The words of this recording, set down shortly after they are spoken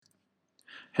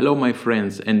Hello, my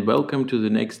friends, and welcome to the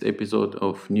next episode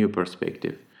of New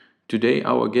Perspective. Today,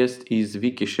 our guest is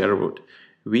Vicky Sherwood.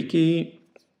 Vicky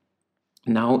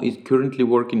now is currently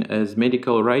working as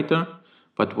medical writer,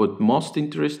 but what most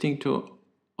interesting to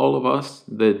all of us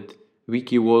that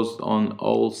Vicky was on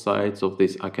all sides of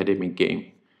this academic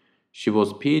game. She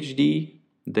was PhD,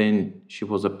 then she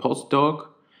was a postdoc,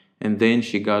 and then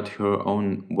she got her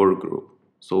own work group.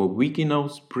 So Vicky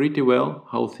knows pretty well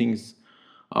how things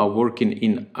are working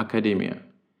in academia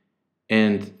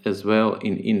and as well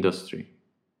in industry.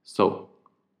 So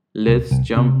let's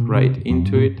jump right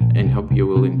into it and hope you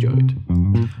will enjoy it.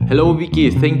 Hello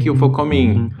Vicky, thank you for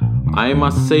coming. I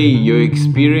must say your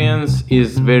experience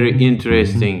is very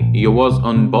interesting. You was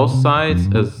on both sides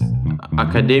as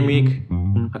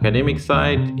academic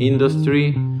side,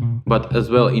 industry, but as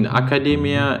well in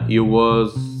academia you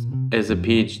was as a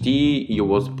PhD, you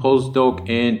was postdoc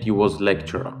and you was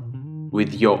lecturer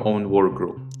with your own work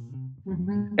group.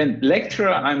 And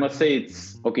lecturer, I must say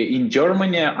it's okay. In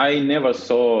Germany, I never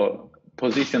saw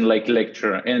position like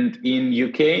lecturer, and in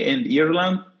UK and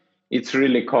Ireland, it's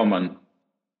really common.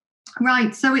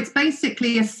 Right, so it's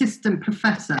basically assistant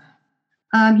professor.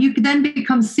 You could then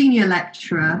become senior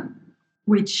lecturer,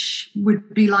 which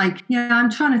would be like, I'm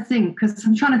trying to think,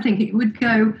 it would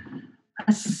go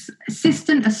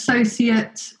assistant,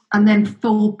 associate, and then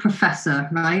full professor,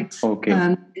 right? Okay.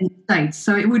 In the States.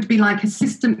 So it would be like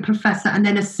assistant professor, and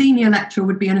then a senior lecturer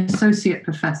would be an associate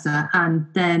professor, and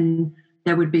then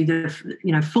there would be the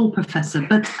full professor.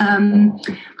 But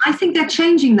I think they're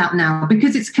changing that now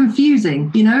because it's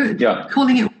confusing,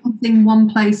 calling it one thing one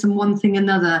place and one thing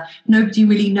another. Nobody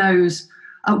really knows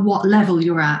at what level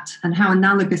you're at and how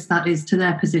analogous that is to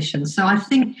their position. So I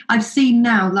think I've seen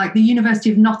now, like the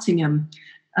University of Nottingham,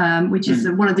 which is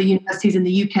one of the universities in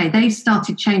the UK, they've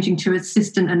started changing to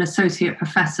assistant and associate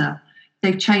professor.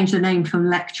 They've changed the name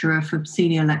from lecturer from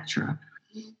senior lecturer.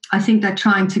 I think they're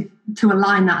trying to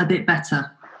align that a bit better,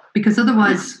 because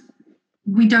otherwise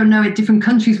we don't know in different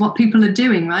countries what people are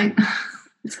doing, right?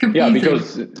 It's confusing. Yeah,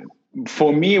 because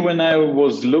for me, when I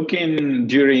was looking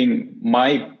during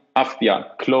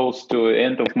close to the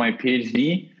end of my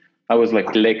PhD, I was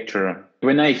like lecturer.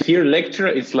 When I hear lecturer,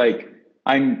 it's like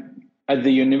I'm at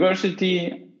the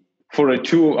university for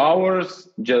 2 hours,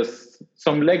 just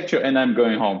some lecture, and I'm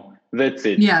going home. That's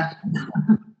it. Yeah.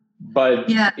 But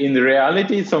in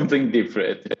reality, it's something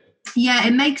different. Yeah,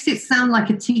 it makes it sound like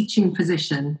a teaching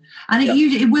position, and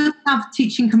it will have a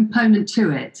teaching component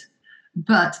to it,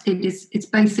 but it's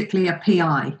basically a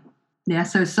PI. Yeah,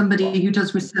 so somebody who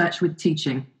does research with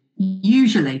teaching.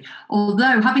 Usually,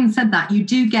 although having said that, you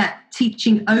do get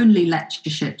teaching only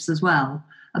lectureships as well,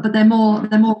 but they're more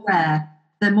rare.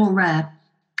 They're more rare.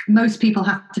 Most people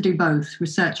have to do both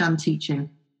research and teaching.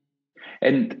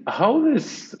 And how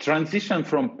this transition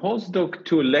from postdoc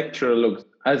to lecturer looks?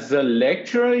 As a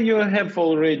lecturer, you have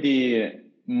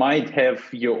might have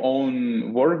your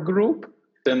own work group,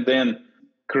 and then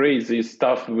crazy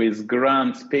stuff with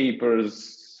grants,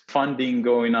 papers, funding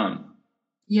going on.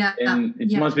 Yeah. And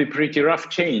it must be pretty rough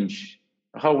change.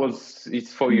 How was it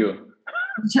for you?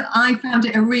 I found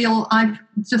it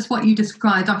just what you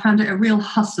described, I found it a real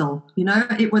hustle.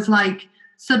 It was like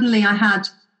suddenly I had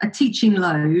a teaching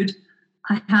load.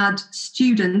 I had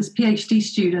students, PhD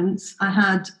students. I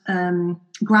had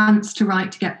grants to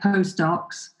write to get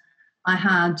postdocs. I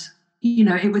had,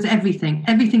 it was everything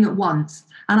at once.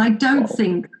 And I don't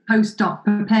think postdoc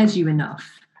prepares you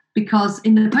enough, because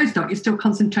in the postdoc, you're still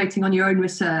concentrating on your own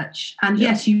research. And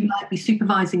yes, you might be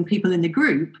supervising people in the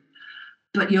group,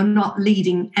 but you're not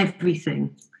leading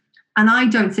everything. And I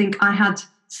don't think I had,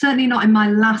 certainly not in my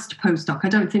last postdoc, I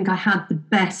don't think I had the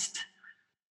best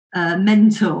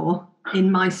mentor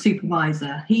in my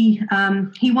supervisor. He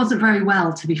wasn't very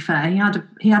well, to be fair.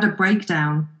 He had a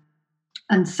breakdown,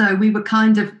 and so we were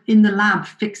kind of in the lab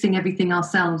fixing everything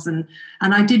ourselves, and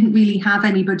I didn't really have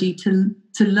anybody to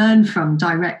learn from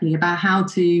directly about how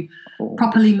to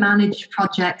properly manage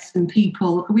projects and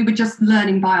people. We were just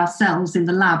learning by ourselves in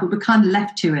the lab. We were kind of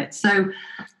left to it. So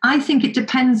I think it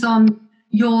depends on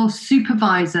your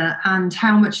supervisor and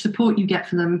how much support you get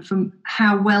from them, from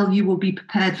how well you will be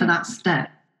prepared for that step.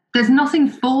 There's nothing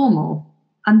formal,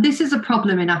 and this is a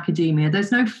problem in academia.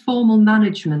 There's no formal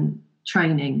management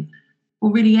training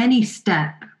or really any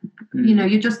step.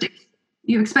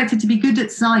 You're expected to be good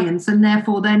at science and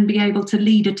therefore then be able to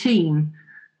lead a team.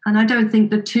 And I don't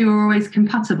think the two are always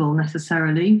compatible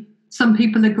necessarily. Some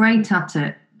people are great at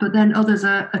it, but then others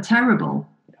are terrible.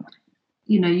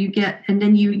 And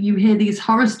then you hear these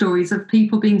horror stories of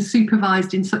people being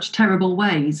supervised in such terrible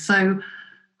ways. So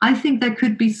I think there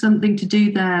could be something to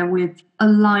do there with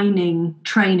aligning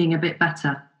training a bit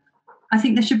better. I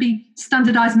think there should be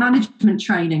standardized management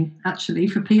training, actually,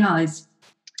 for PIs.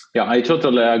 Yeah, I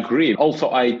totally agree. Also,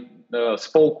 I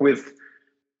spoke with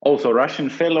also Russian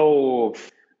fellow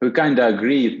who kind of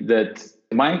agreed that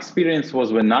my experience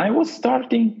was when I was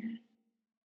starting.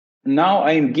 Now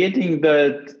I'm getting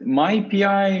that my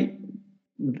PI,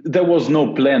 there was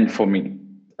no plan for me.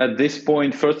 At this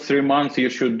point, first 3 months, you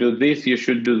should do this, you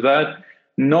should do that.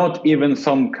 Not even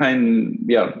some kind,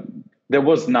 there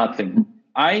was nothing.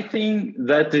 I think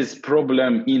that is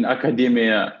problem in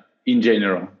academia in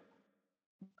general.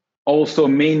 Also,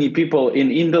 many people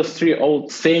in industry all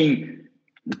saying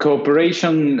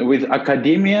cooperation with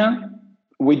academia,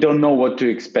 we don't know what to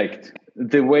expect.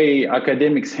 The way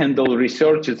academics handle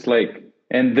research, it's like,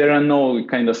 and there are no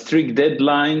kind of strict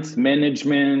deadlines,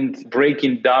 management,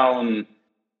 breaking down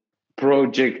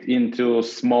project into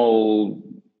small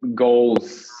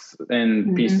goals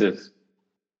and pieces.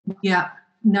 Yeah,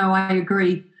 no, I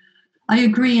agree.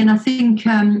 And I think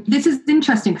this is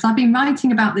interesting because I've been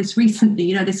writing about this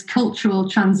recently, this cultural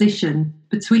transition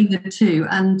between the two.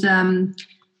 And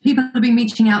people have been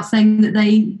reaching out saying that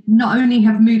they not only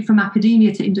have moved from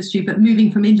academia to industry, but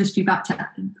moving from industry back to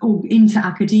or into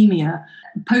academia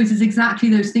poses exactly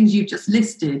those things you've just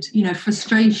listed,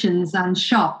 frustrations and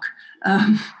shock,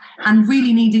 and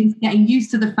really getting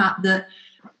used to the fact that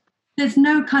there's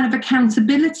no kind of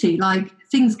accountability, like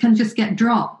things can just get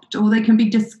dropped or they can be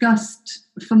discussed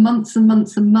for months and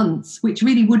months and months, which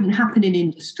really wouldn't happen in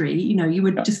industry. You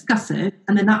would discuss it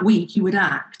and then that week you would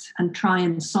act and try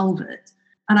and solve it.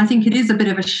 And I think it is a bit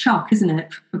of a shock, isn't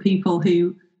it, for people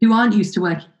who aren't used to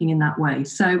working in that way.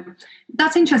 So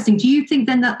that's interesting. Do you think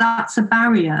then that that's a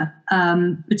barrier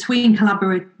between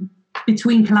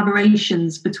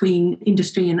collaborations between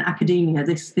industry and academia,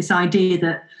 this idea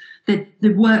that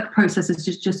the work process is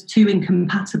just too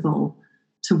incompatible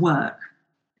to work?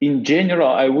 In general,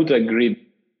 I would agree.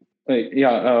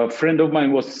 A friend of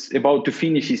mine was about to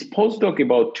finish his postdoc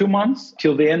about 2 months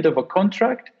till the end of a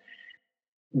contract.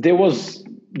 There was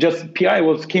just PI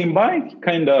came by,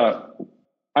 kind of,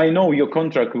 I know your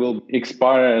contract will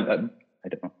expire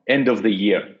at end of the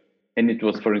year. And it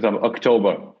was, for example,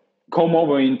 October. Come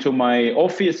over into my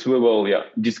office. We will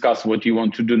discuss what you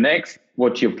want to do next,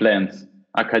 what your plans,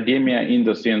 academia,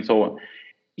 industry, and so on.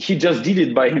 He just did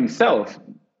it by himself.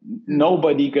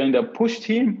 Nobody kind of pushed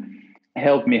him,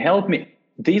 help me.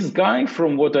 This guy,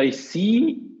 from what I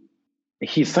see,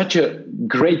 he's such a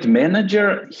great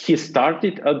manager. He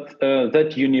started at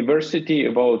that university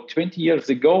about 20 years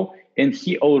ago, and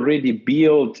he already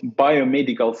built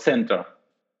biomedical center,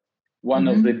 one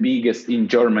of the biggest in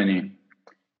Germany.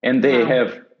 And they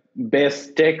have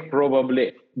best tech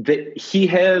probably. He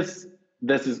has,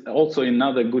 this is also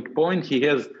another good point, he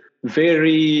has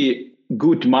very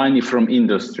good money from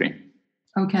industry.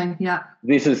 Okay, yeah.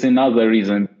 This is another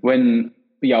reason. When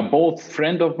both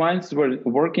friends of mine were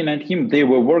working at him, they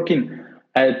were working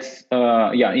at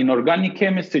in organic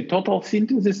chemistry, total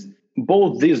synthesis.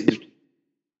 Both these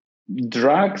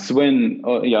drugs, when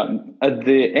at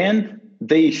the end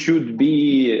they should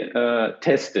be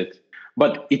tested,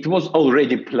 but it was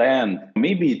already planned.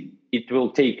 Maybe it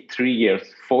will take 3 years,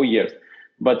 4 years,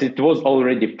 but it was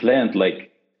already planned.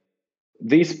 Like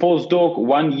this postdoc,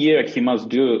 1 year he must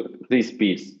do this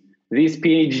piece. This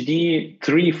PhD,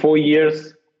 3-4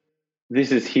 years,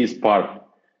 this is his part.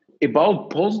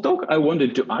 About postdoc, I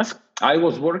wanted to ask, I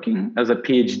was working as a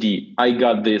PhD. I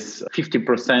got this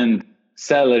 50%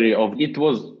 salary it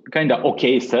was kind of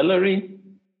okay salary,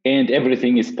 and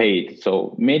everything is paid.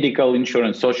 So medical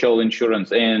insurance, social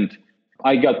insurance, and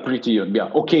I got pretty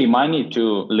okay money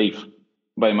to live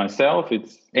by myself.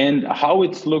 And how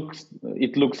it looks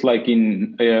like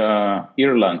in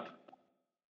Ireland.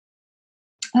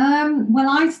 Well,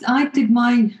 I did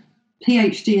my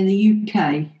PhD in the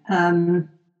UK,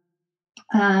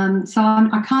 so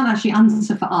I can't actually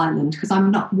answer for Ireland because I've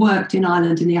not worked in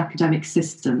Ireland in the academic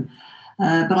system,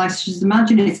 but I should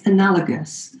imagine it's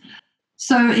analogous.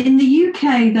 So in the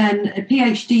UK, then, a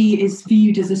PhD is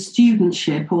viewed as a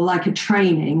studentship or like a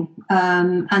training,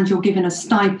 and you're given a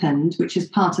stipend, which is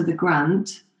part of the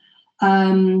grant,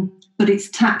 but it's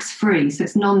tax-free, so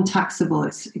it's non-taxable.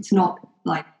 It's not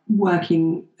like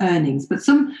working earnings, but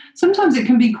sometimes it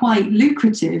can be quite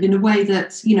lucrative in a way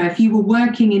that, if you were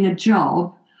working in a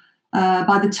job,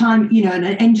 by the time, an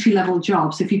entry-level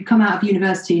job, so if you'd come out of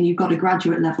university and you've got a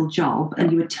graduate-level job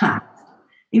and you were taxed,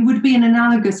 it would be an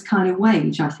analogous kind of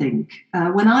wage, I think.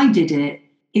 When I did it,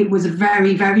 it was a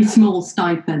very, very small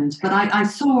stipend. But I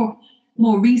saw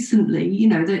more recently,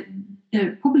 that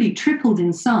probably tripled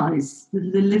in size,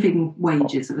 the living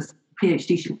wages of a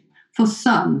PhD student for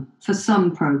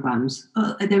some programs.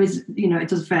 There is, it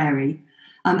does vary.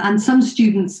 And some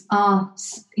students are,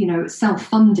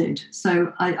 self-funded.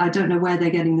 So I don't know where they're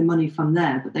getting the money from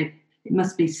there, but it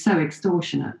must be so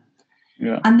extortionate.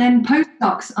 Yeah. And then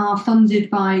postdocs are funded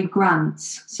by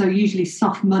grants, so usually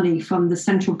soft money from the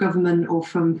central government or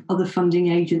from other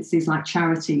funding agencies like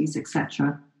charities,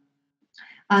 etc.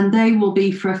 And they will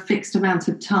be for a fixed amount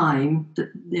of time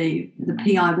that the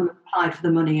PI will apply for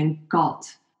the money and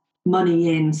got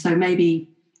money in. So maybe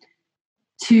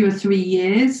 2 or 3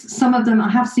 years. Some of them,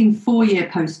 I have seen 4-year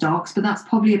postdocs, but that's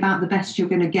probably about the best you're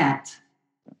going to get.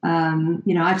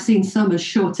 I've seen some as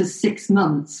short as 6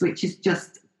 months, which is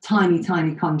just tiny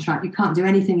contract. You can't do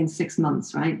anything in 6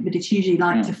 months, right? But it's usually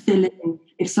like to fill in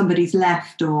if somebody's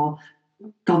left or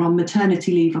gone on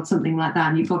maternity leave or something like that,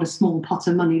 and you've got a small pot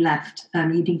of money left,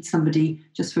 you need somebody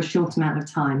just for a short amount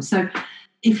of time. So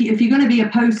if you're going to be a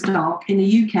postdoc in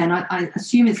the UK, and I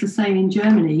assume it's the same in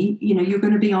Germany, you're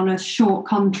going to be on a short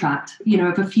contract,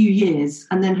 of a few years,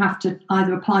 and then have to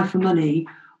either apply for money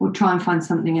or try and find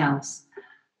something else.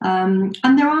 And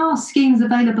there are schemes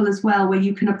available as well where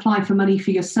you can apply for money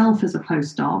for yourself as a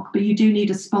postdoc, but you do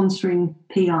need a sponsoring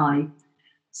PI.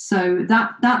 So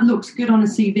that looks good on a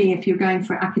CV if you're going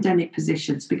for academic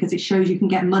positions, because it shows you can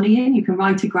get money in. You can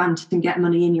write a grant and get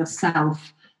money in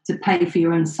yourself to pay for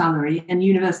your own salary, and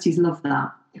universities love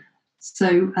that.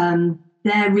 So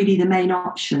they're really the main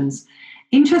options.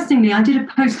 Interestingly, I did a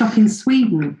postdoc in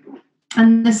Sweden,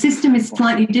 and the system is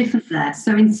slightly different there.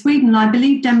 So in Sweden, I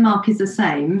believe Denmark is the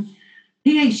same.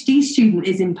 PhD student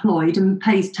is employed and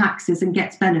pays taxes and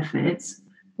gets benefits,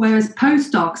 whereas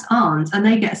postdocs aren't, and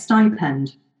they get a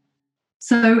stipend.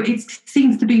 So it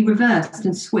seems to be reversed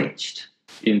and switched.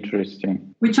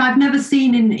 Interesting. Which I've never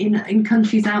seen in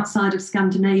countries outside of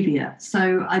Scandinavia.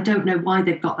 So I don't know why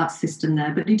they've got that system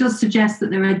there, but it does suggest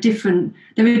that there are different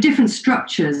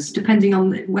structures depending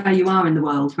on where you are in the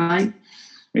world, right?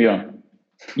 Yeah.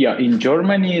 In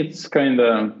Germany, it's kind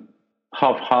of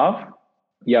half-half.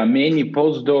 Yeah, many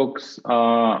postdocs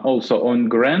are also on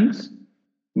grants,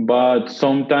 but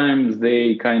sometimes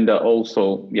they kind of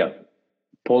also,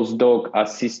 postdoc,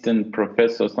 assistant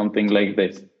professor, something like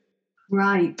this.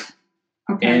 Right.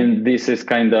 Okay. And this is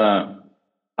kind of,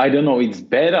 I don't know, it's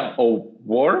better or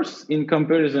worse in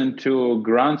comparison to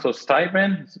grants or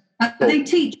stipends. Are they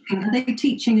teaching? Are they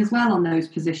teaching as well on those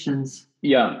positions?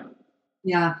 Yeah.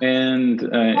 Yeah. And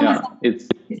it's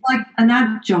like an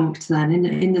adjunct then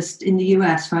in the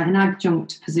US, right? An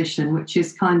adjunct position, which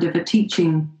is kind of a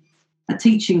teaching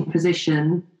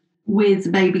position with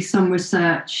maybe some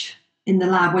research in the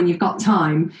lab when you've got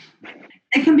time.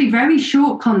 It can be very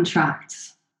short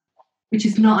contracts, which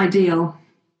is not ideal.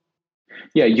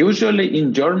 Yeah, usually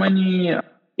in Germany,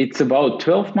 it's about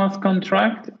 12-month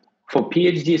contract. For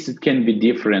PhDs, it can be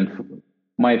different.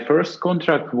 My first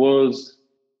contract was,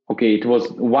 it was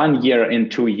 1 year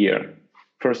and 2 years.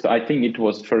 First, I think it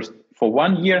was first for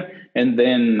 1 year, and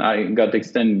then I got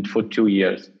extended for 2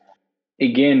 years.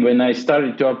 Again, when I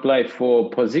started to apply for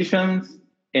positions,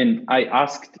 and I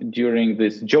asked during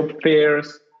these job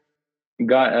fairs,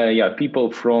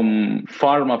 people from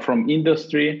pharma, from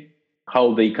industry,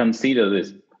 how they consider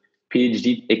this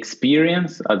PhD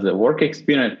experience as a work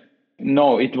experience.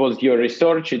 No, it was your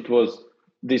research. It was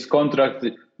this contract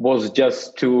was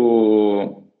just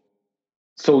so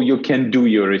you can do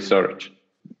your research.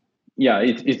 Yeah,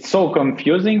 it's so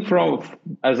confusing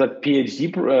as a PhD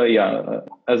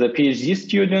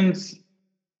student.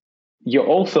 You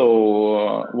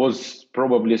also was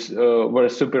probably were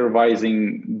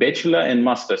supervising bachelor and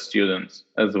master students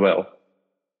as well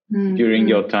during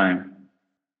your time,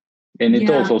 and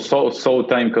it's also so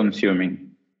time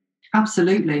consuming.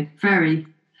 Absolutely, very.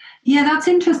 Yeah, that's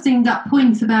interesting. That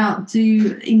point about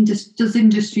does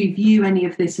industry view any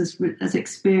of this as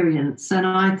experience? And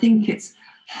I think it's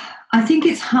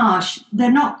harsh.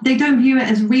 They don't view it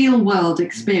as real world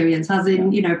experience, as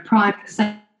in private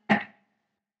sector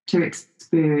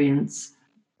experience,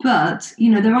 but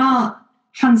there are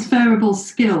transferable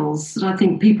skills that I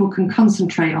think people can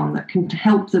concentrate on that can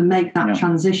help them make that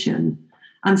transition,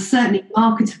 and certainly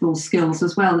marketable skills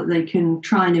as well that they can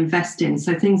try and invest in.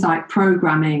 So things like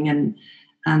programming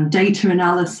and data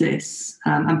analysis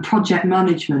and project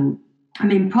management. I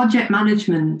mean, project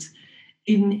management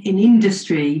in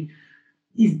industry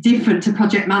is different to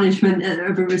project management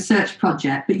of a research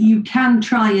project, but you can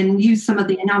try and use some of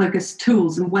the analogous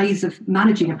tools and ways of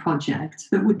managing a project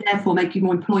that would therefore make you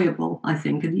more employable, I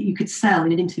think, and you could sell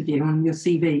in an interview on your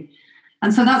CV.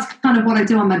 And so that's kind of what I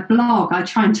do on my blog. I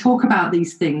try and talk about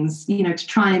these things, to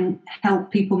try and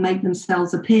help people make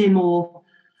themselves appear more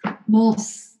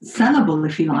sellable,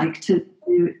 if you like, to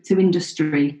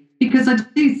industry. Because I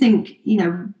do think,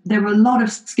 there are a lot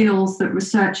of skills that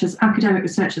academic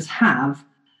researchers have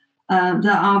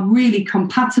that are really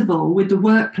compatible with the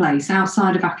workplace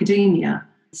outside of academia.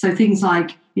 So things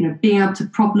like, being able to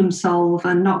problem solve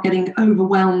and not getting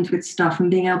overwhelmed with stuff and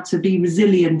being able to be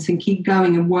resilient and keep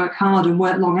going and work hard and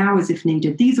work long hours if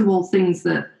needed. These are all things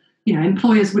that,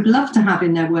 employers would love to have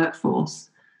in their workforce.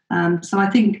 So I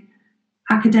think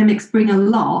academics bring a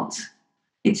lot.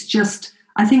 It's just,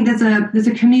 I think there's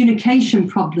a communication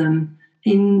problem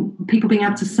in people being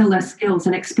able to sell their skills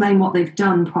and explain what they've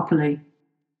done properly.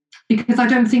 Because I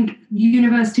don't think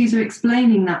universities are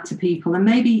explaining that to people. And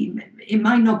maybe it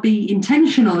might not be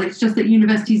intentional. It's just that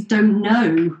universities don't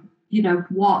know,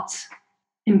 what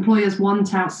employers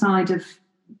want outside of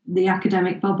the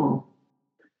academic bubble.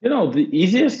 The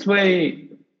easiest way,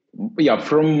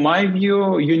 from my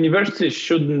view, universities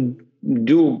shouldn't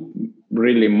do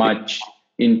really much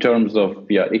in terms of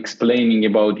explaining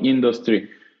about industry.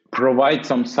 Provide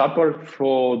some support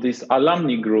for these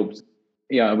alumni groups.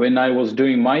 When I was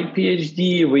doing my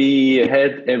PhD, we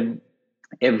had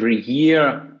every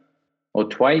year or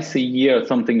twice a year,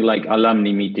 something like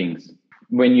alumni meetings.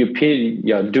 When you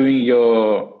doing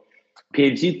your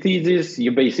PhD thesis,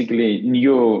 you basically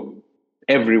knew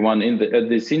everyone at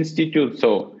this institute.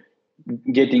 So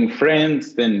getting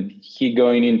friends, then he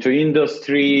going into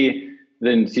industry,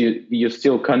 then you're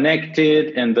still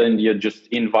connected, and then you're just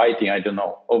inviting, I don't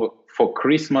know, over for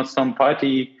Christmas some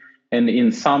party, and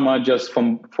in summer just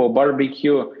for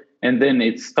barbecue, and then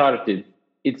it started.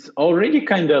 It's already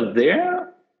kind of there,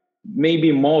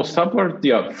 maybe more support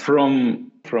from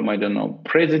I don't know,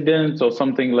 presidents or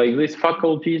something like this,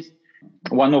 faculties.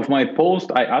 One of my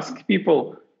posts, I asked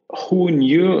people who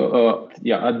knew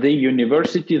at the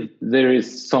university there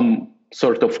is some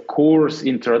sort of course,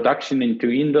 introduction into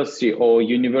industry, or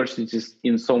universities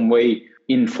in some way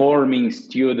informing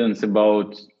students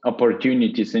about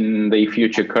opportunities in their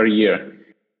future career.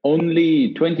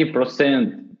 Only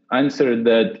 20% answered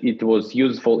that it was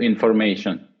useful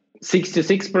information.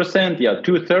 66%,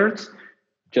 2/3,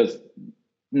 just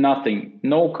nothing.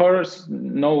 No course,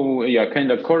 no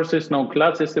kind of courses, no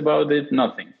classes about it,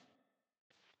 nothing.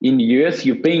 In the US,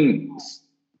 you're paying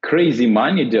crazy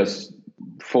money just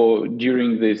for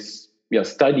during this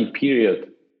study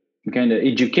period, kind of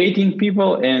educating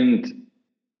people, and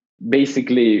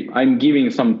basically I'm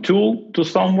giving some tool to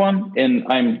someone and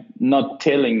I'm not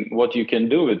telling what you can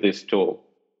do with this tool.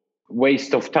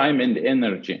 Waste of time and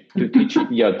energy to teach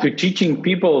to teaching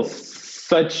people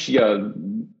such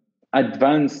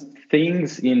advanced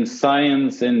things in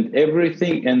science and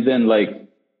everything, and then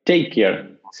take care,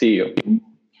 see you.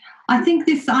 I think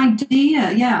this idea,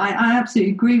 I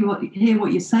absolutely agree hear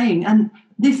what you're saying. And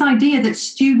this idea that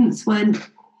students weren't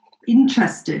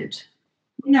interested,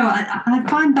 I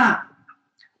find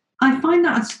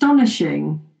that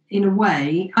astonishing in a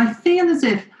way. I feel as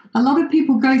if a lot of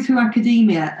people go through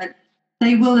academia,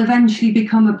 they will eventually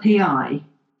become a PI,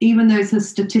 even though the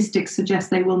statistics suggest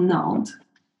they will not.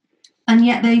 And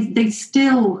yet they're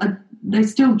still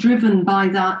driven by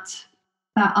that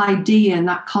idea and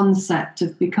that concept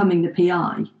of becoming the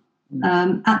PI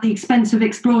at the expense of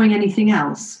exploring anything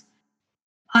else.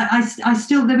 I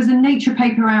still, there was a Nature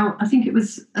paper out, I think it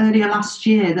was earlier last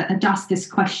year, that had asked this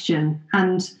question,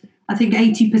 and I think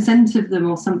 80% of them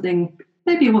or something,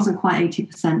 maybe it wasn't quite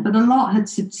 80%, but a lot had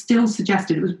still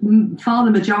suggested, it was far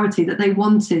the majority, that they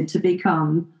wanted to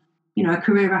become, a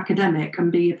career academic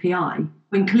and be a PI,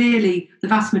 when clearly the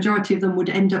vast majority of them would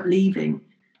end up leaving.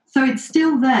 So it's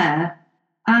still there.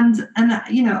 And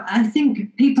I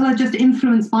think people are just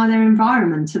influenced by their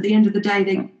environment. At the end of the day,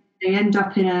 they end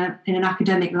up in an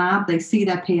academic lab. They see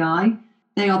their PI.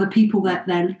 They are the people that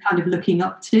they're kind of looking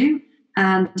up to.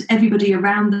 And everybody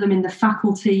around them in the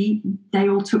faculty, they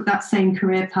all took that same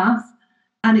career path.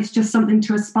 And it's just something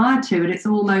to aspire to. And it's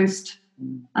almost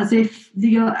as if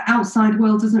the outside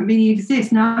world doesn't really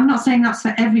exist. Now, I'm not saying that's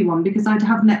for everyone, because I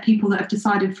have met people that have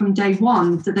decided from day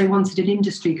one that they wanted an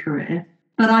industry career.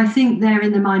 But I think they're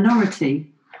in the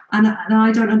minority. And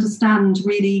I don't understand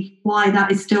really why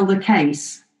that is still the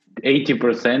case.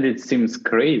 80%, it seems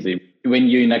crazy. When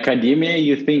you're in academia,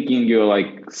 you're thinking you're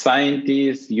like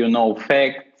scientists, you know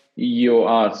facts, you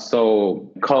are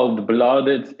so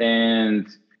cold-blooded and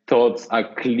thoughts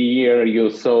are clear, you're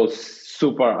so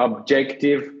super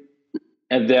objective.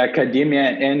 At the academia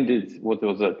ended, what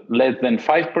was it, less than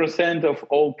 5% of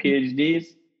all PhDs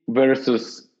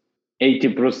versus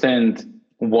 80%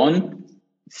 want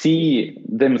see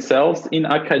themselves in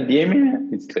academia.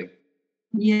 It's like,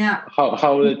 yeah,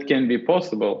 how that can be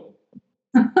possible.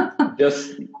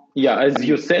 Just, yeah, as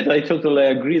you said, I totally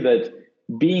agree that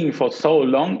being for so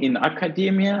long in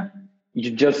academia,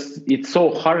 it's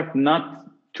so hard not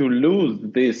to lose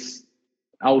this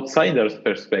outsider's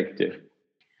perspective.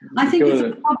 I think it's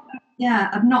a problem,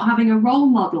 of not having a role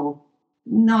model,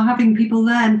 not having people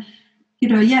then.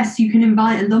 Yes, you can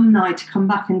invite alumni to come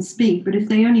back and speak, but if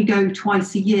they only go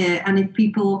twice a year, and if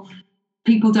people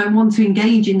don't want to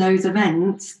engage in those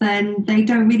events, then they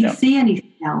don't really see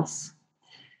anything else.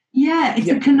 Yeah, it's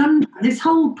a conundrum. This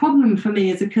whole problem for me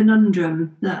is a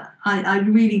conundrum that I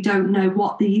really don't know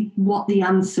what the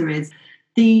answer is.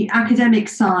 The academic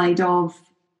side of,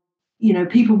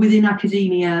 people within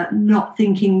academia not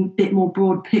thinking a bit more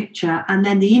broad picture, and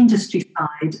then the industry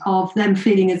side of them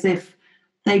feeling as if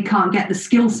they can't get the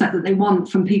skill set that they want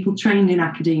from people trained in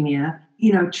academia.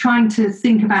 Trying to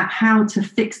think about how to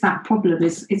fix that problem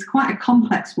is quite a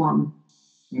complex one.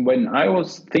 When I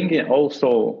was thinking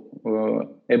also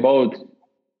about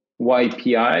why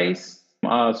PIs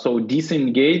are so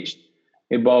disengaged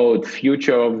about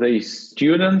future of these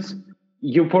students,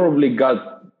 you probably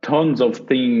got tons of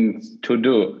things to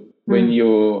do when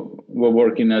you were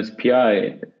working as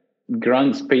PI.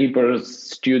 Grants,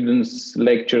 papers, students,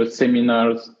 lectures,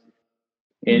 seminars,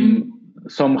 and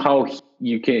somehow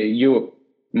you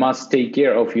must take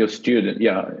care of your student.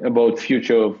 About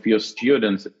future of your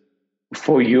students.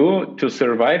 For you to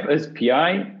survive as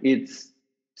PI, it's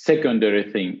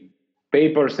secondary thing.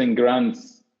 Papers and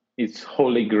grants, it's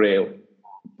holy grail.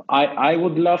 I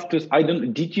would love to.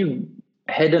 Did you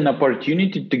had an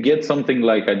opportunity to get something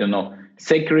like, I don't know,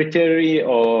 secretary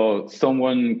or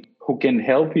someone who can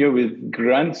help you with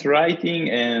grants writing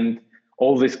and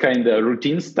all this kind of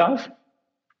routine stuff?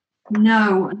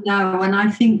 No, and I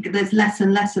think there's less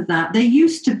and less of that. There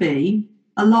used to be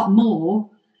a lot more,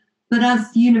 but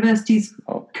as universities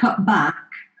cut back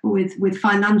with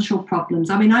financial problems,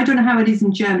 I mean, I don't know how it is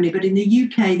in Germany, but in the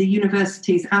UK, the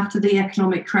universities, after the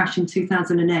economic crash in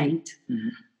 2008,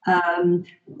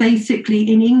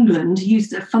 basically in England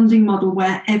used a funding model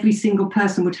where every single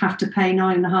person would have to pay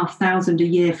 £9,500 a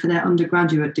year for their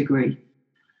undergraduate degree.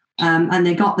 And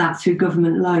they got that through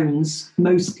government loans,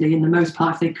 mostly, in the most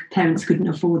part, if their parents couldn't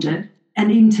afford it.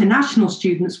 And international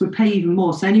students would pay even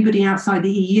more. So anybody outside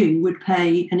the EU would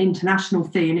pay an international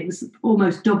fee, and it was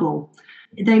almost double.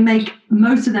 They make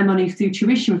most of their money through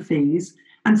tuition fees.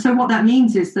 And so what that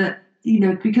means is that,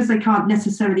 because they can't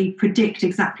necessarily predict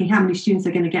exactly how many students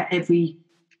they're going to get every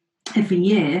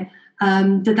year,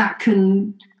 that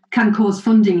can cause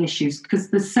funding issues, because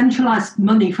the centralised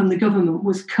money from the government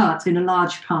was cut in a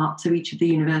large part to each of the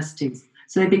universities.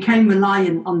 So they became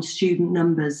reliant on student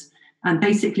numbers and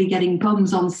basically getting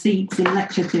bums on seats in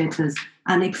lecture theatres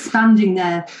and expanding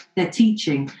their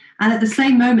teaching. And at the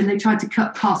same moment, they tried to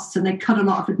cut costs, and they cut a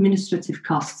lot of administrative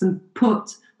costs and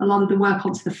put a lot of the work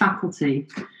onto the faculty,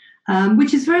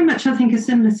 which is very much, I think, a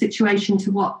similar situation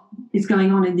to what is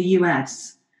going on in the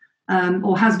US,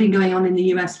 or has been going on in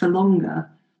the US for longer.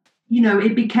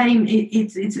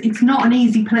 It's not an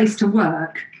easy place to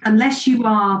work unless you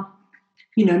are,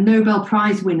 Nobel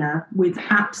Prize winner with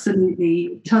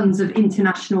absolutely tons of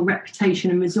international reputation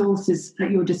and resources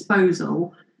at your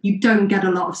disposal. You don't get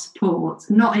a lot of support,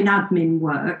 not in admin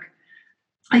work.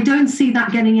 I don't see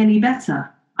that getting any better.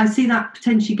 I see that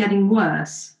potentially getting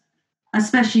worse,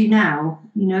 especially now,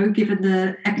 given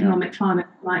the economic climate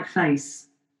we might face.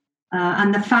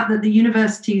 And the fact that the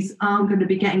universities aren't going to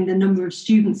be getting the number of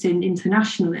students in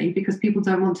internationally because people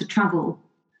don't want to travel,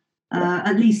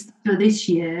 at least for this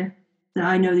year, that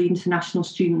I know the international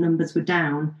student numbers were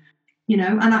down,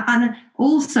 and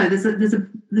also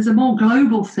there's a more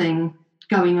global thing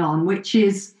going on, which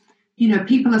is,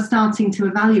 people are starting to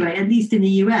evaluate, at least in the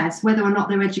US, whether or not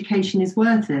their education is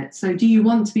worth it. So do you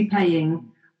want to be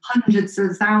paying hundreds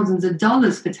of thousands of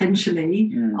dollars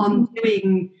potentially on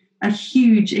doing a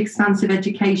huge, expansive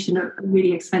education at a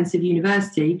really expensive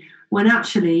university, when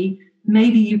actually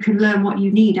maybe you can learn what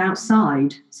you need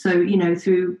outside? So,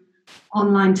 through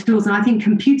online tools. And I think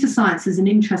computer science is an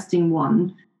interesting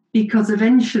one, because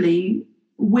eventually,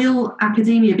 will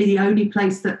academia be the only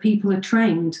place that people are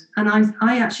trained? And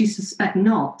I actually suspect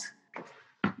not.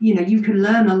 You can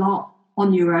learn a lot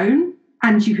on your own,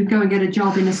 and you could go and get a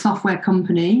job in a software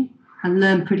company and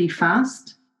learn pretty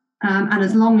fast. And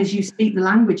as long as you speak the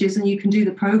languages and you can do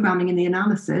the programming and the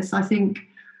analysis, I think,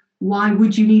 why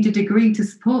would you need a degree to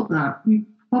support that? You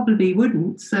probably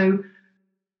wouldn't. So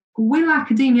will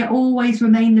academia always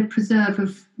remain the preserve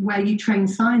of where you train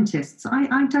scientists?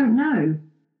 I don't know.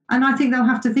 And I think they'll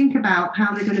have to think about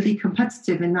how they're going to be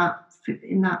competitive in that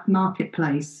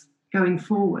marketplace going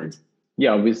forward.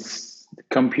 Yeah, with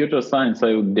computer science,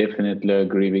 I would definitely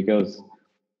agree, because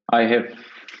I have a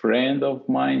friend of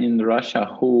mine in Russia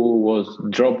who was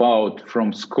dropped out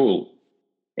from school,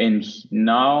 and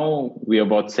now we're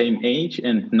about same age,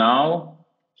 and now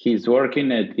he's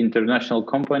working at international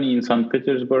company in St.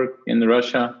 Petersburg in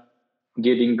Russia,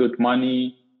 getting good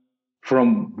money.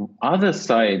 From other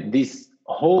side, this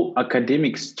whole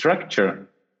academic structure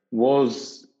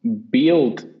was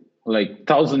built like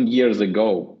 1,000 years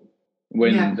ago,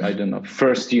 when I don't know,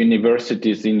 first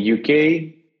universities in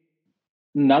UK.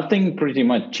 Nothing pretty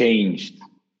much changed.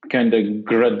 Kind of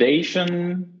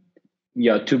gradation,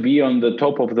 to be on the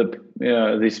top of the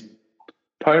this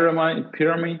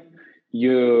pyramid,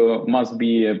 you must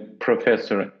be a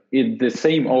professor. It's the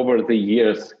same over the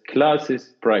years.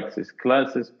 Classes, praxis,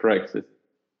 classes, praxis.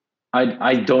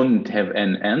 I don't have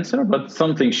an answer, but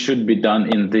something should be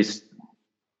done in this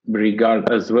regard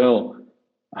as well.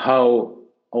 How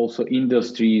also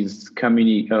industries,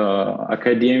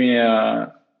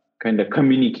 academia, kind of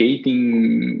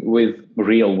communicating with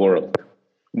real world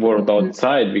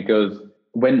outside. Because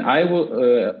when I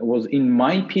was in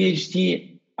my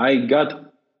PhD, I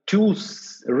got 2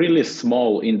 really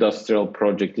small industrial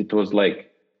projects. It was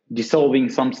like dissolving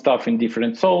some stuff in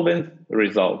different solvents,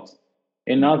 results.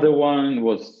 Another one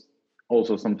was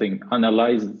also something,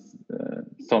 analyze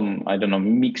some, I don't know,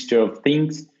 mixture of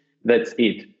things. That's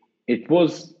it. It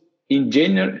was in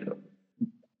general,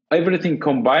 everything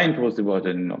combined was about,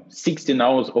 16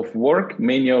 hours of work.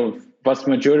 Vast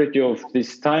majority of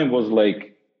this time was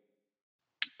like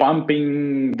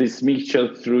pumping this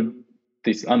mixture through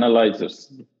these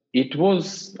analyzers. It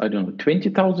was,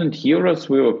 20,000 euros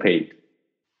we were paid.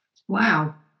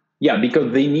 Wow. Yeah,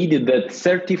 because they needed that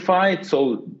certified,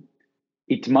 so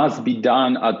it must be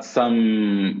done at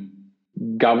some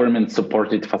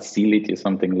government-supported facility,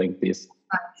 something like this,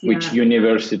 which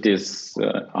universities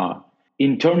are.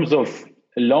 In terms of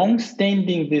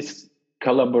long-standing this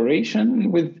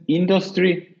collaboration with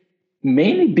industry,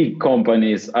 many big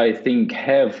companies, I think,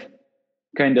 have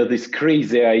kind of these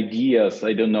crazy ideas.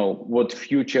 I don't know what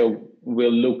future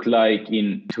will look like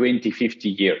in 20, 50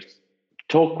 years.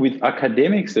 Talk with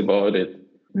academics about it.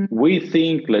 We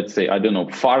think, let's say,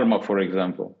 pharma, for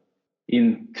example.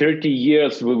 In 30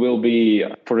 years, we will be,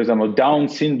 for example, Down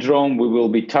syndrome. We will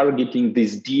be targeting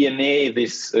this DNA,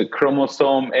 this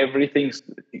chromosome, everything.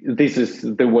 This is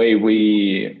the way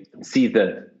we see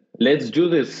that. Let's do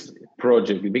this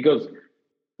project, because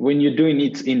when you're doing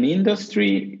it in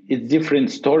industry, it's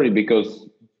different story, because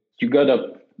you got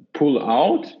to pull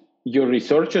out your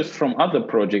researchers from other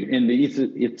projects, and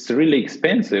it's really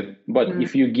expensive. But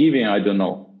if you're giving,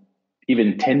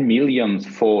 even 10 million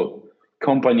for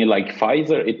company like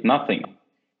Pfizer, it's nothing.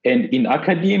 And in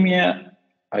academia,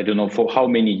 I don't know for how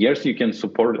many years you can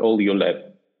support all your lab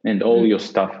and all your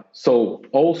stuff. So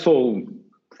also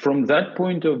from that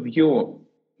point of view,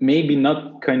 maybe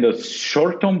not kind of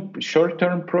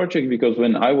short-term project, because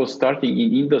when I was starting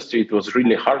in industry, it was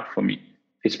really hard for me,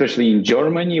 especially in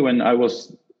Germany. When I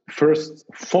was first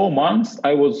 4 months,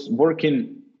 I was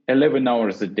working 11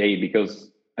 hours a day, because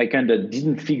I kind of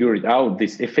didn't figure it out,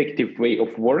 this effective way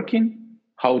of working,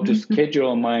 how to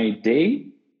schedule my day.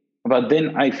 But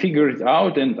then I figured it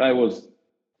out, and I was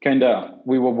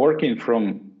we were working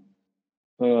from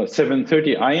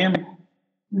 7:30 a.m.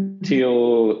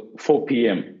 till 4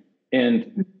 p.m.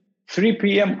 And 3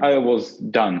 p.m. I was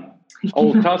done.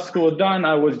 All tasks were done.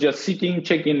 I was just sitting,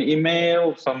 checking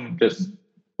email, just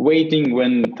waiting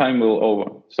when time will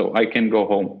over, so I can go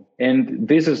home. And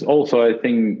this is also, I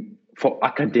think, for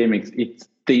academics,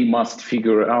 they must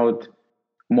figure out,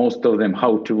 most of them,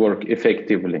 how to work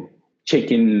effectively.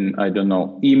 Checking,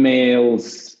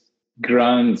 emails,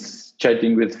 grants,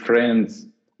 chatting with friends.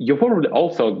 You probably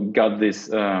also got this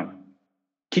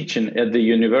kitchen at the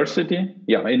university,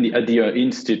 at the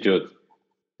institute,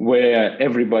 where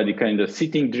everybody kind of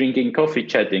sitting, drinking coffee,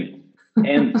 chatting.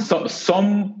 And so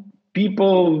some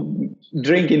people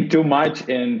drinking too much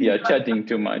and chatting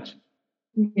too much.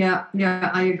 Yeah,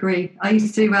 I agree. I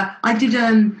used to, I did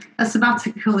a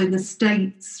sabbatical in the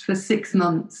States for 6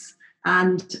 months,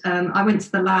 and I went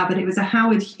to the lab, and it was a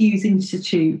Howard Hughes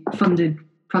Institute funded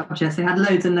project. They had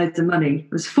loads and loads of money. There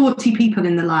was 40 people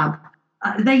in the lab.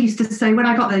 They used to say, when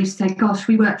I got there, they used to say, gosh,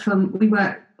 we work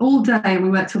all day and we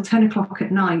work till 10 o'clock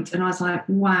at night. And I was like,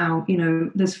 wow,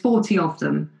 there's 40 of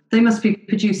them. They must be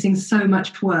producing so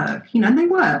much work, and they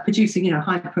were producing,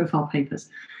 high profile papers.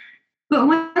 But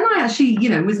when I actually,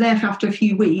 was there after a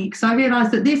few weeks, I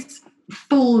realised that this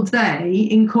full day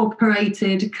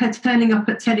incorporated turning up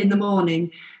at 10 in the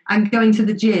morning and going to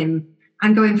the gym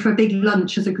and going for a big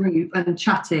lunch as a group and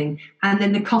chatting, and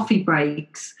then the coffee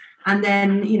breaks, and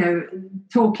then, you know,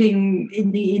 talking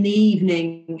in the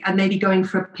evening, and maybe going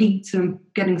for a pizza and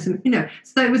getting some, you know.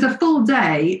 So it was a full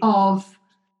day of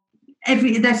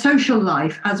their social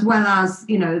life as well as,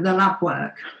 you know, the lab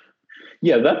work.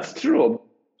 Yeah, that's true.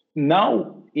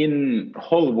 Now in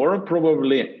whole world,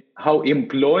 probably how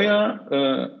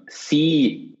employer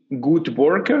see good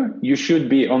worker, you should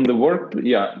be on the work,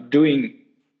 not doing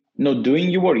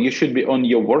your work, you should be on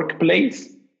your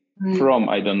workplace from,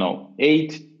 I don't know,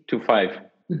 8 to 5.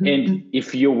 Mm-hmm. And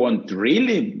if you want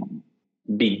really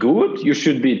be good, you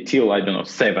should be till, I don't know,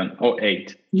 7 or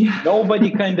 8. Yeah.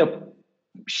 Nobody kind of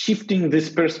shifting this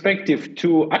perspective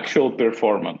to actual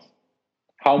performance.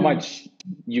 How much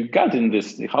you got in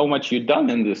this, how much you done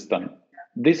in this time.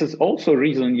 This is also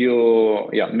reason you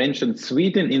mentioned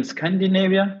Sweden in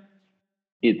Scandinavia.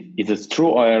 It is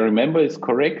true, I remember it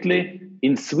correctly.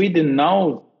 In Sweden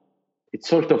now, it's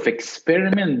sort of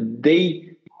experiment.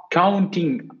 They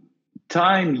counting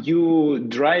time you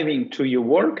driving to your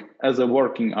work as a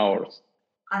working hours.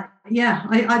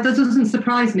 That doesn't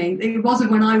surprise me. It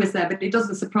wasn't when I was there, but it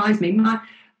doesn't surprise me.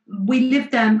 We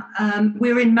lived there.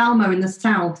 We were in Malmo in the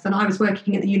south, and I was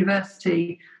working at the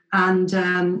University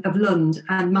of Lund,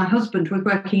 and my husband was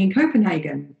working in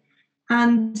Copenhagen,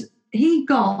 and he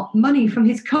got money from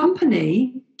his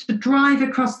company to drive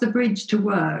across the bridge to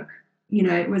work. You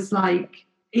know, it was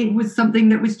something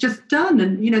that was just done,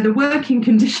 and, you know, the working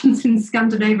conditions in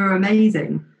Scandinavia are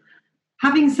amazing.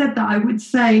 Having said that, I would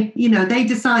say, you know, they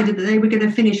decided that they were going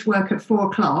to finish work at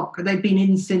 4:00. They'd been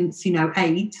in since, you know,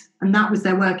 8, and that was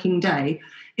their working day.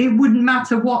 It wouldn't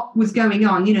matter what was going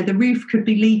on. You know, the roof could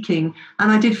be leaking.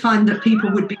 And I did find that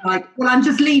people would be like, well, I'm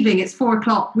just leaving. It's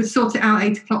 4:00. We'll sort it out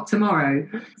 8:00 tomorrow.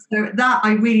 So that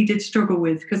I really did struggle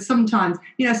with, because sometimes,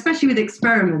 you know, especially with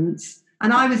experiments,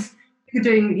 and I was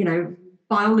doing, you know,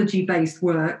 biology-based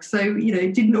work. So, you know,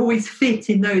 it didn't always fit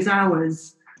in those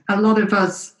hours. A lot of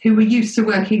us who were used to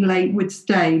working late would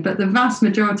stay, but the vast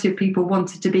majority of people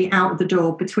wanted to be out the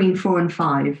door between 4 and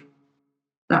 5.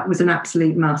 That was an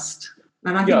absolute must.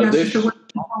 And I think that's just the way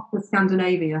of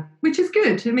Scandinavia, which is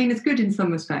good. I mean, it's good in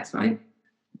some respects, right?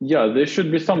 Yeah, there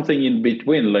should be something in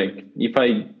between. Like, if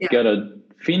I gotta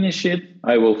finish it,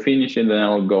 I will finish it and then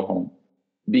I'll go home.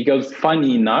 Because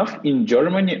funny enough, in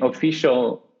Germany,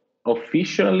 officially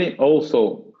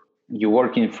also, you're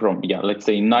working from, let's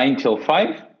say 9 till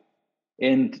 5.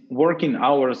 And working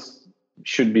hours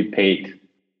should be paid.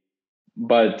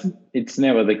 But it's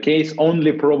never the case,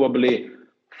 only probably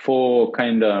for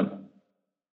kind of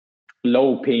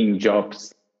low-paying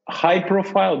jobs. High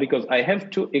profile, because I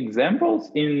have 2 examples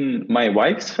in my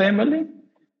wife's family,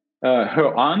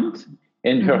 her aunt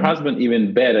and her husband,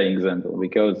 even better example,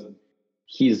 because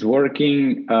he's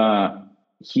working,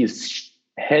 he's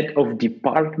head of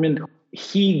department.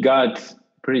 He got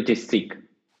pretty sick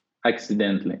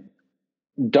accidentally.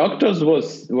 Doctors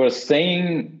were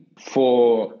saying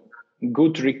for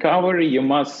good recovery, you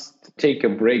must take a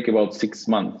break about 6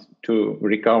 months to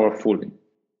recover fully.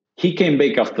 He came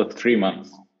back after 3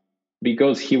 months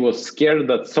because he was scared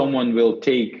that someone will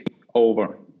take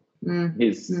over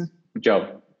his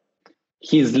job.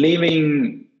 He's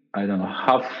leaving, I don't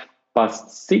know,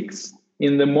 6:30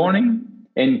 in the morning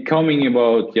and coming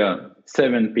about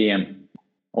 7 p.m.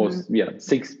 or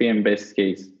 6 p.m. best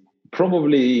case.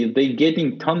 Probably they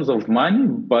getting tons of money,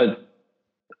 but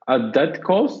at that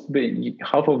cost,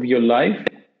 half of your life,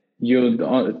 you're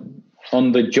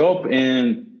on the job.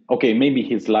 And okay, maybe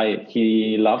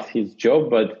he loves his job,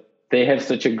 but they have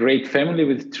such a great family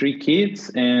with 3 kids,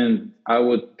 and I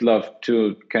would love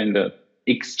to kind of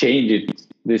exchange it,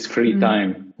 this free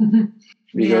time.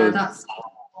 Yeah, that's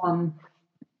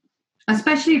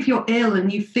especially if you're ill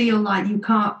and you feel like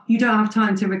you don't have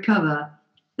time to recover.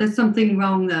 There's something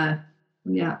wrong there.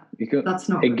 Yeah, because that's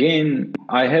not. Again,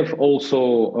 I have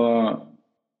also,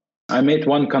 I met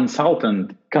one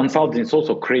consultant. Consulting is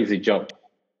also a crazy job.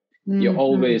 You're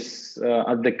always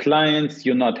at the clients,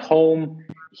 you're not home.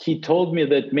 He told me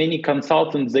that many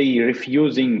consultants, they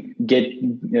refusing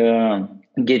getting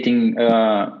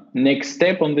next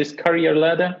step on this career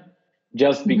ladder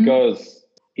just because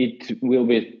it will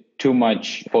be too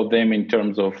much for them in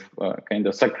terms of kind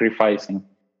of sacrificing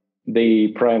the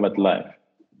private life.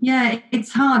 Yeah,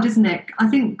 it's hard, isn't it? I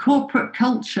think corporate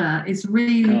culture is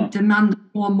really demanding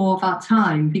more and more of our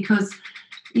time because,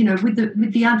 you know, with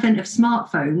the advent of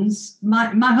smartphones,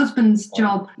 my husband's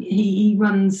job, he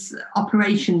runs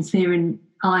operations here in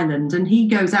Ireland, and he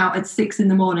goes out at 6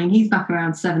 a.m. He's back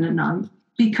around 7 at night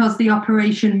because the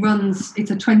operation runs.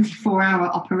 It's a 24-hour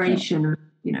operation,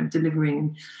 you know,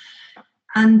 delivering.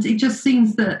 And it just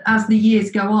seems that as the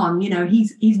years go on,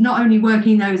 he's not only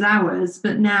working those hours,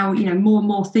 but now, more and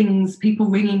more things, people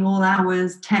ringing all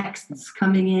hours, texts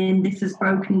coming in, this has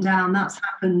broken down, that's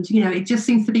happened. It just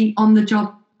seems to be on the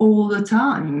job all the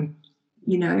time,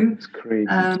 It's crazy.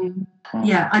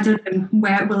 Yeah, I don't know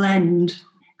where it will end.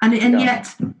 And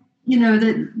yet,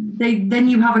 then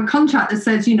you have a contract that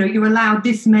says, you're allowed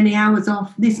this many hours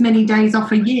off, this many days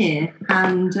off a year.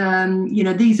 And,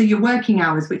 these are your working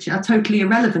hours, which are totally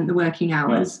irrelevant, the working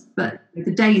hours. Yeah. But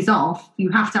the days off, you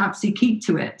have to absolutely keep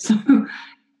to it. So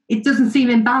it doesn't seem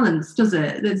imbalanced, does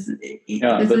it? There's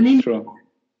true.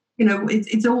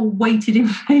 It's all weighted in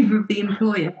favor of the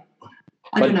employer.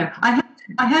 I don't know.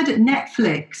 I heard at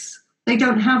Netflix, they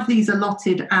don't have these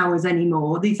allotted hours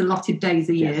anymore, these allotted days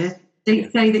a year. Yes. They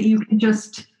say that you can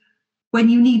just, when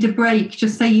you need a break,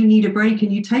 just say you need a break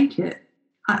and you take it.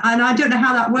 And I don't know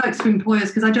how that works for employees,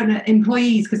 because I don't know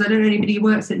anybody who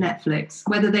works at Netflix,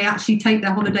 whether they actually take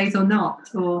their holidays or not.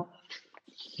 Or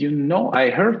I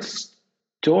heard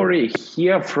story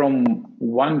here from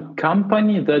one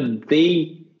company that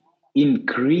they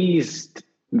increased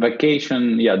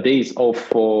vacation days off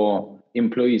for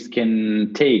employees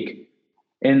can take,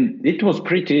 and it was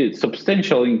pretty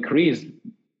substantial increase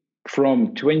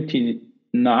from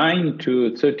 29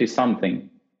 to 30 something,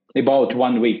 about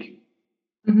 1 week.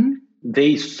 Mm-hmm.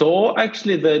 They saw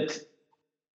actually that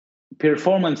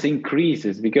performance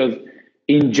increases, because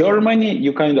in Germany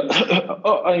you kind of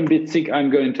I'm a bit sick, I'm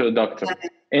going to a doctor,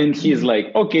 and he's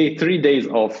like, okay, 3 days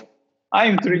off,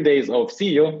 I'm 3 days off, see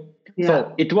you. Yeah.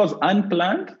 So it was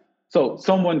unplanned, so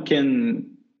someone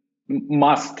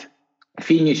must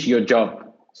finish your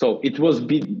job. So it was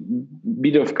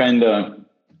bit of kind of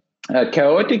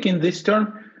chaotic in this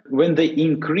term. When they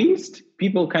increased,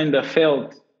 people kind of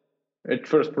felt at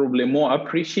first probably more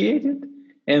appreciated,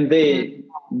 and they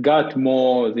got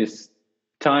more this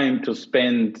time to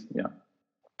spend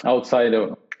outside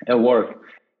of work.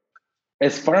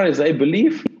 As far as I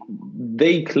believe,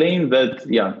 they claim that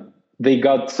they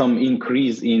got some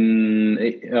increase in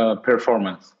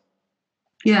performance.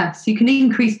 Yes, you can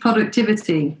increase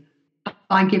productivity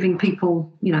by giving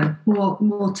people,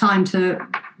 more time to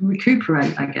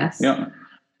recuperate, I guess. Yeah.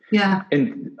 Yeah.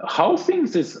 And how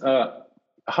things is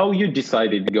how you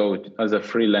decided to go as a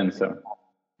freelancer?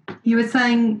 You were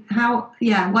saying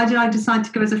why did I decide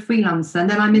to go as a freelancer? And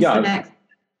then I missed the next.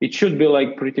 It should be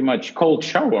like pretty much cold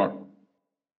shower.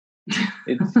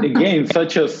 It's again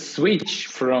such a switch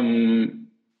from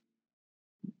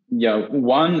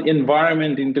one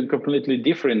environment into completely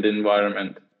different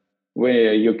environment,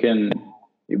 where you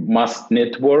must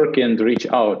network and reach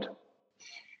out.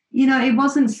 It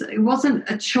wasn't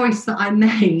a choice that I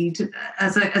made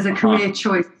as a career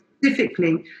choice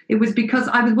specifically. It was because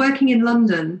I was working in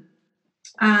London,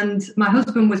 and my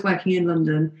husband was working in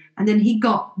London, and then he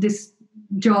got this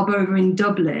job over in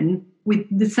Dublin with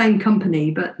the same company,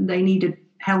 but they needed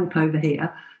help over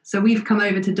here. So we've come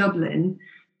over to Dublin,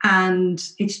 and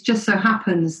it just so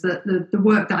happens that the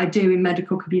work that I do in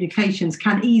medical communications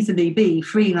can easily be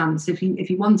freelance if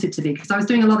you want it to be, because I was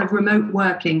doing a lot of remote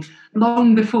working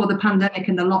long before the pandemic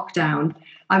and the lockdown.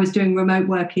 I was doing remote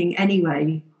working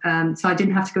anyway, so I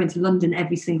didn't have to go into London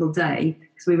every single day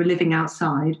because we were living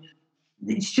outside.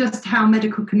 It's just how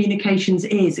medical communications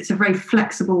is. It's a very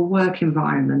flexible work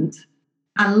environment,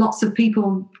 and lots of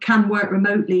people can work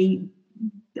remotely.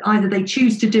 Either they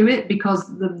choose to do it because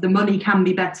the money can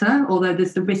be better, although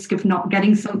there's the risk of not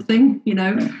getting something,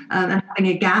 and having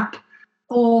a gap,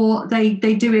 or they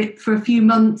do it for a few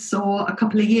months or a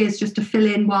couple of years just to fill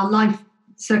in while life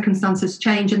circumstances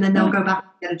change, and then they'll go back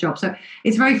and get a job. So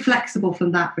it's very flexible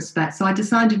from that respect. So I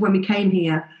decided when we came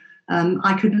here,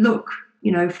 I could look,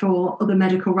 for other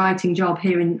medical writing job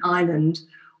here in Ireland,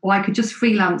 or I could just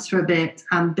freelance for a bit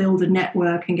and build a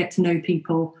network and get to know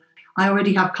people. I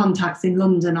already have contacts in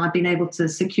London. I've been able to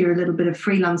secure a little bit of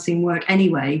freelancing work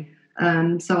anyway.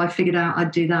 So I figured out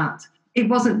I'd do that. It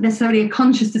wasn't necessarily a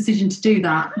conscious decision to do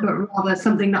that, but rather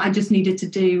something that I just needed to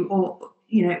do, or,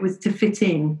 it was to fit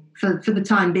in for the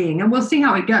time being. And we'll see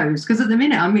how it goes, because at the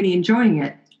minute I'm really enjoying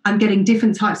it. I'm getting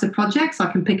different types of projects. I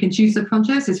can pick and choose the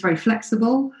projects. It's very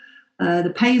flexible.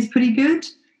 The pay is pretty good.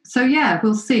 So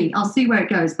we'll see. I'll see where it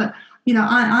goes. But,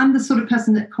 I'm the sort of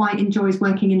person that quite enjoys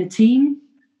working in a team.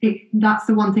 That's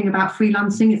the one thing about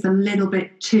freelancing. It's a little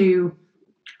bit too,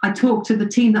 I talk to the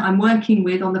team that I'm working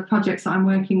with on the projects that I'm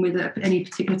working with at any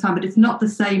particular time, but it's not the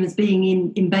same as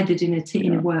being embedded in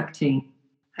a work team.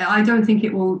 I don't think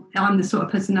I'm the sort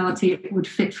of personality it would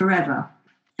fit forever.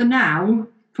 For now,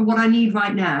 for what I need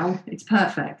right now, it's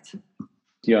perfect.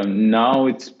 Yeah, now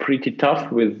it's pretty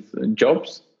tough with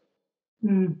jobs.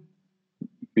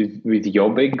 with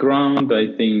your background, I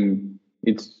think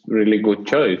it's really good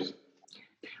choice.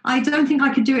 I don't think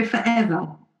I could do it forever.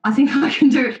 I think I can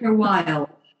do it for a while.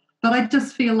 But I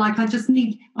just feel like I'm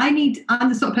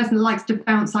the sort of person that likes to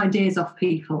bounce ideas off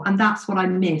people. And that's what I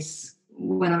miss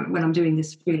when I'm doing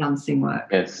this freelancing work.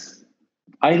 Yes.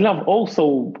 I love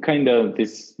also kind of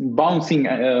this bounce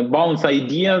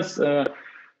ideas.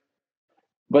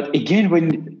 But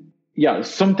again,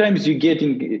 sometimes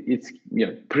it's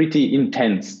pretty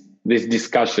intense, this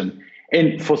discussion.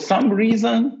 And for some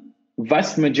reason,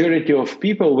 vast majority of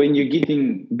people, when you're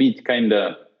getting a bit kind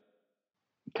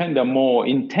of more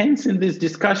intense in this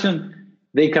discussion,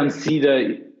 they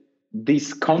consider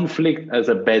this conflict as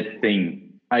a bad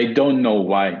thing. I don't know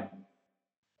why.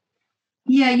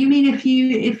 Yeah, you mean if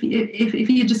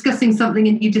you're discussing something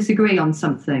and you disagree on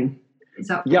something? Is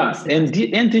that and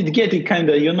it getting kind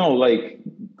of like.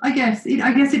 I guess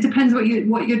it depends what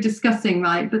you're discussing,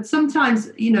 right? But sometimes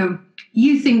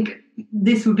you think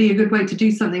this would be a good way to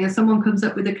do something, and someone comes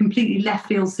up with a completely left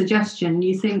field suggestion.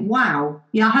 You think, wow,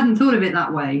 I hadn't thought of it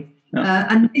that way. Yeah.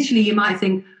 And initially you might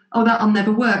think, oh, that'll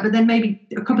never work. But then maybe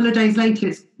a couple of days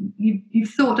later, you've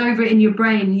thought over it in your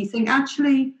brain, and you think,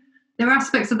 actually, there are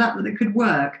aspects of that could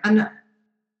work. And,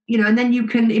 and then you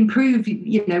can improve,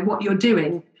 what you're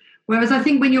doing. Whereas I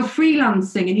think when you're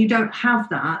freelancing and you don't have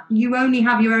that, you only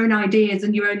have your own ideas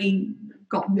and you only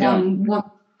got one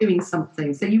doing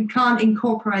something. So you can't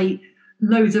incorporate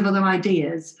loads of other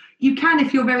ideas. You can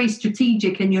if you're very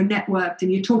strategic and you're networked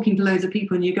and you're talking to loads of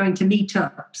people and you're going to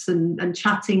meetups and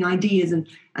chatting ideas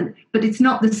but it's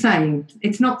not the same.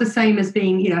 It's not the same as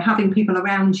being, having people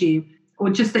around you or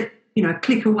just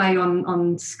click away on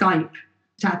Skype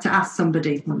to ask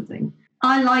somebody something.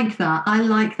 I like that. I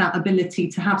like that ability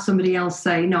to have somebody else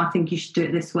say, no, I think you should do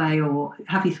it this way, or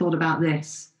have you thought about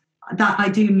this? That I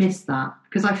do miss that,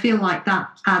 because I feel like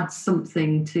that adds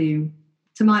something to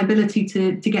my ability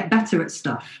to get better at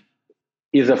stuff.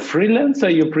 As a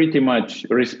freelancer, you're pretty much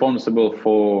responsible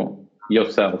for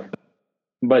yourself.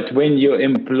 But when you're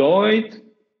employed,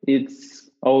 it's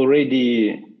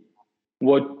already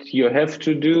what you have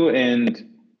to do, and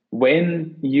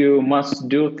when you must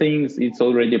do things, it's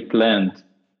already planned.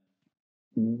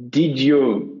 Did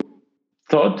you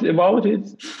thought about it?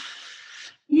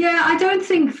 Yeah, I don't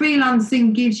think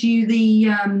freelancing gives you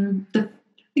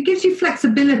it gives you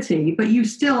flexibility, but you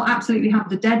still absolutely have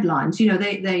the deadlines.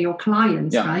 They're your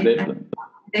clients, right? And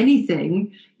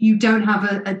anything, you don't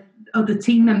have other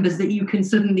team members that you can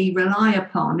suddenly rely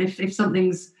upon if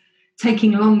something's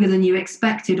taking longer than you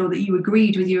expected or that you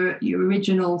agreed with your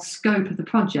original scope of the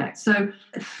project. So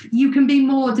you can be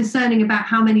more discerning about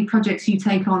how many projects you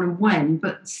take on and when,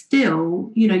 but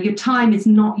still, your time is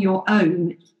not your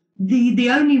own. The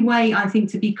only way, I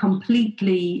think, to be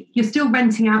completely, you're still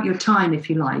renting out your time, if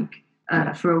you like,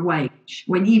 for a wage,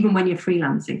 even when you're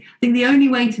freelancing. I think the only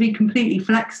way to be completely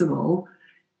flexible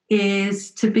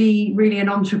is to be really an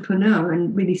entrepreneur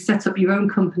and really set up your own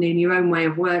company and your own way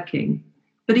of working.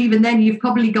 But even then, you've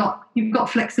got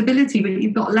flexibility, but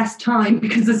you've got less time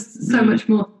because there's so much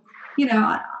more.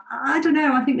 I don't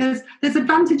know. I think there's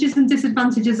advantages and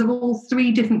disadvantages of all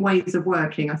three different ways of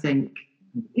working. I think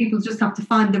people just have to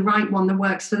find the right one that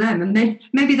works for them, and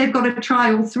maybe they've got to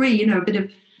try all three. A bit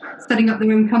of setting up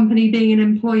their own company, being an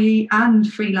employee, and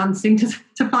freelancing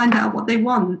to find out what they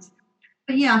want.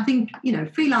 But yeah, I think,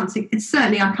 freelancing, it's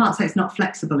certainly, I can't say it's not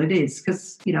flexible. It is,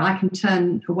 because, I can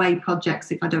turn away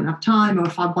projects if I don't have time, or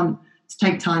if I want to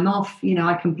take time off,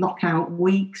 I can block out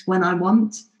weeks when I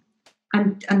want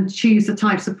and choose the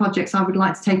types of projects I would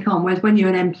like to take on. Whereas when you're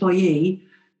an employee,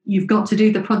 you've got to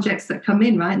do the projects that come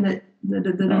in, right? And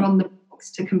that are on the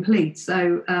books to complete.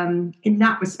 So in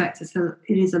that respect, it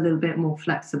is a little bit more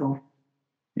flexible.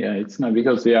 Yeah, it's not,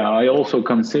 because, I also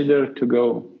consider to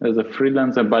go as a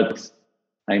freelancer, but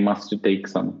I must take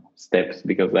some steps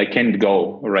because I can't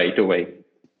go right away.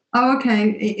 Oh, okay.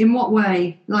 In what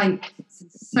way? Like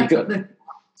set up the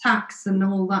tax and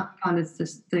all that kind of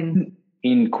thing?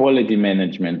 In quality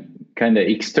management, kind of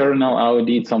external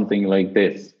audit, something like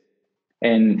this.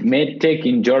 And medtech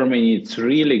in Germany, it's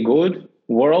really good.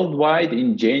 Worldwide,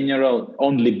 in general,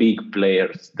 only big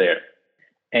players there.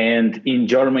 And in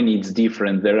Germany, it's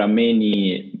different. There are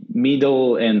many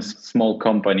middle and small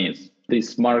companies.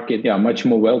 This market, much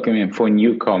more welcoming for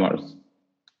newcomers,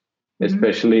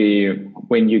 especially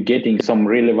when you're getting some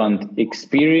relevant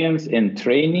experience and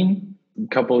training. A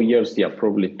couple of years,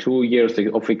 probably 2 years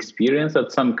of experience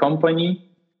at some company,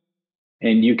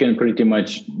 and you can pretty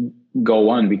much go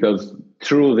on, because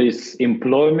through this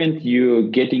employment, you're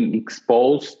getting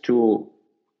exposed to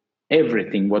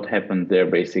everything what happened there,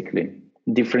 basically.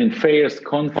 different fairs,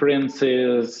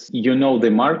 conferences. You know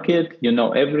the market, you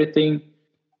know everything.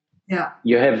 Yeah.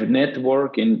 You have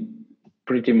network, and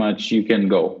pretty much you can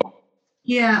go.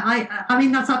 Yeah, I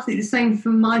mean that's absolutely the same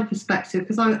from my perspective,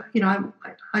 because I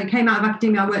came out of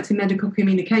academia. I worked in medical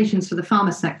communications for the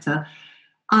pharma sector.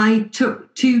 I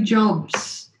took 2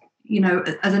 jobs,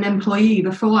 as an employee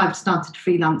before I've started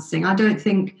freelancing. I don't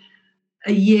think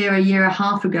a year and a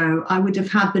half ago I would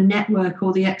have had the network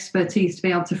or the expertise to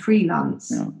be able to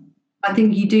freelance. Yeah. I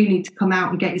think you do need to come out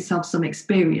and get yourself some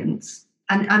experience.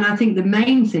 And I think the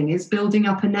main thing is building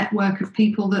up a network of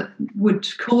people that would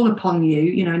call upon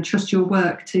you, and trust your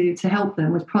work to help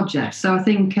them with projects. So I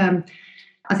think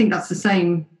that's the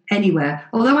same anywhere.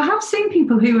 Although I have seen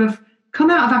people who have come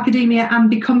out of academia and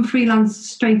become freelance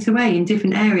straight away in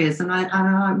different areas, and I'm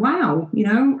like, wow,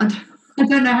 I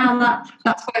don't know how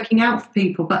that's working out for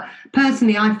people. But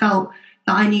personally, I felt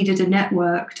that I needed a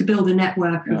network to build a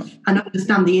network and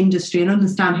understand the industry and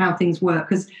understand how things work,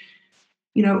 because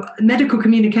medical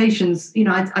communications,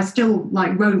 I still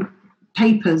wrote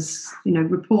papers,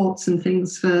 reports and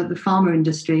things for the pharma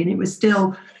industry. And it was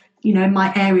still,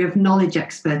 my area of knowledge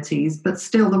expertise, but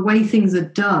still the way things are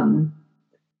done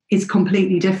is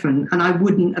completely different. And I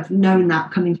wouldn't have known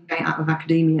that coming straight out of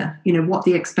academia, what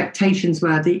the expectations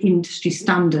were, the industry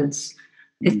standards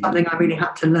is something I really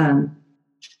had to learn.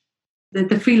 The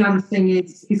freelancing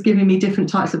is giving me different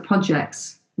types of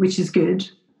projects, which is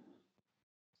good.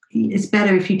 It's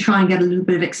better if you try and get a little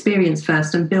bit of experience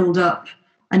first and build up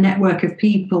a network of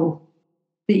people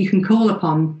that you can call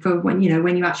upon for when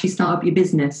you actually start up your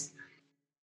business.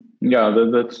 Yeah,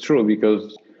 that's true,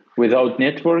 because without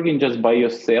networking, just by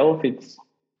yourself, it's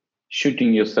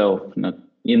shooting yourself not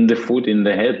in the foot, in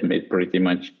the head, pretty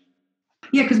much.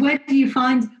 Yeah, because where do you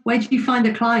find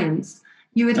the clients?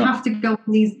 You would have to go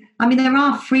on these. I mean, there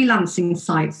are freelancing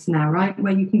sites now, right,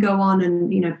 where you can go on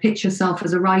and pitch yourself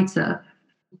as a writer.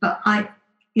 But I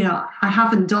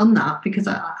haven't done that because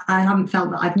I haven't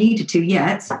felt that I've needed to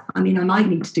yet. I mean, I might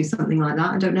need to do something like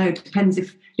that. I don't know. It depends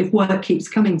if work keeps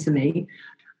coming to me.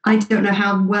 I don't know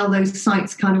how well those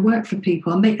sites kind of work for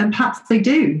people. And perhaps they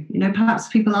do. Perhaps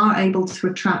people are able to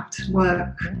attract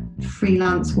work,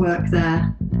 freelance work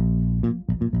there.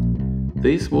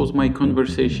 This was my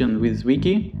conversation with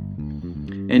Vicky.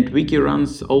 And Vicky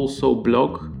runs also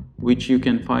blog, which you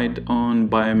can find on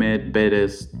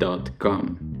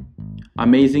biomedbadass.com.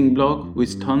 Amazing blog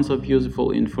with tons of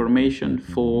useful information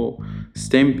for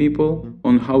STEM people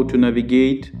on how to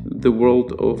navigate the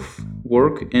world of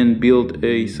work and build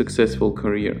a successful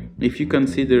career. If you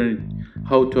consider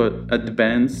how to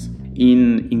advance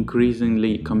in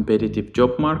increasingly competitive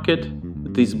job market,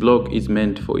 this blog is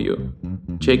meant for you.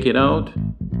 Check it out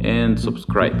and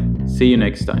subscribe. See you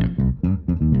next time.